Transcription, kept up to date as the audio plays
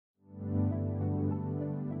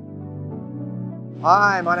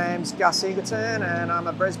Hi, my name's Gus Egerton and I'm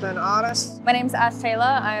a Brisbane artist. My name's Ash Taylor.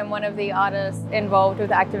 I'm one of the artists involved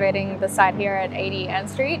with activating the site here at 80 Ann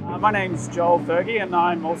Street. My name's Joel Fergie and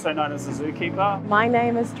I'm also known as the zookeeper. My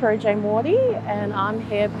name is Tori Morty and I'm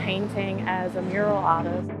here painting as a mural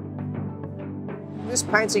artist. This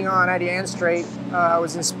painting on 80 Ann Street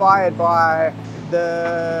was inspired by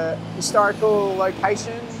the historical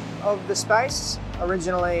location of the space.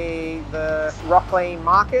 Originally the Rockley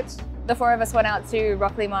Market. The four of us went out to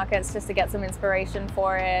Rockley Markets just to get some inspiration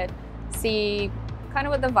for it, see kind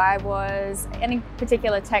of what the vibe was, any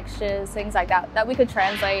particular textures, things like that, that we could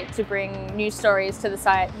translate to bring new stories to the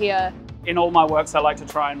site here. In all my works, I like to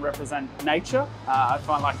try and represent nature. I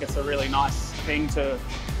find like it's a really nice thing to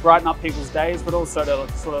brighten up people's days, but also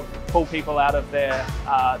to sort of pull people out of their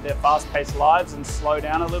fast-paced lives and slow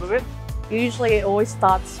down a little bit. Usually it always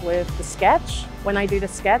starts with the sketch. When I do the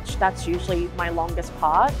sketch, that's usually my longest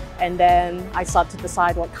part. And then I start to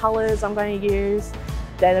decide what colors I'm going to use.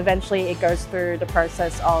 Then eventually it goes through the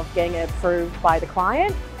process of getting it approved by the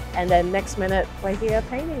client. And then next minute we're here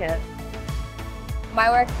painting it. My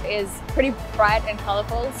work is pretty bright and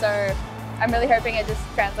colourful, so I'm really hoping it just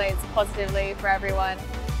translates positively for everyone.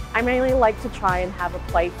 I mainly like to try and have a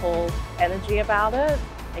playful energy about it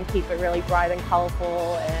and keep it really bright and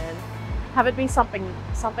colourful and have it be something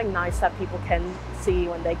nice that people can see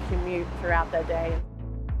when they commute throughout their day.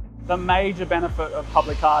 The major benefit of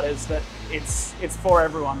public art is that it's for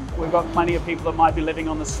everyone. We've got plenty of people that might be living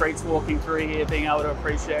on the streets walking through here being able to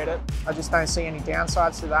appreciate it. I just don't see any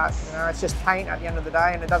downsides to that. You know, it's just paint at the end of the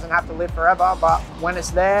day and it doesn't have to live forever, but when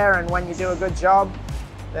it's there and when you do a good job,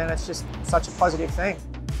 then it's just such a positive thing.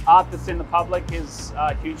 Art that's in the public is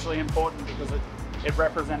hugely important because it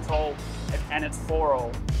represents all and it's for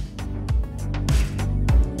all.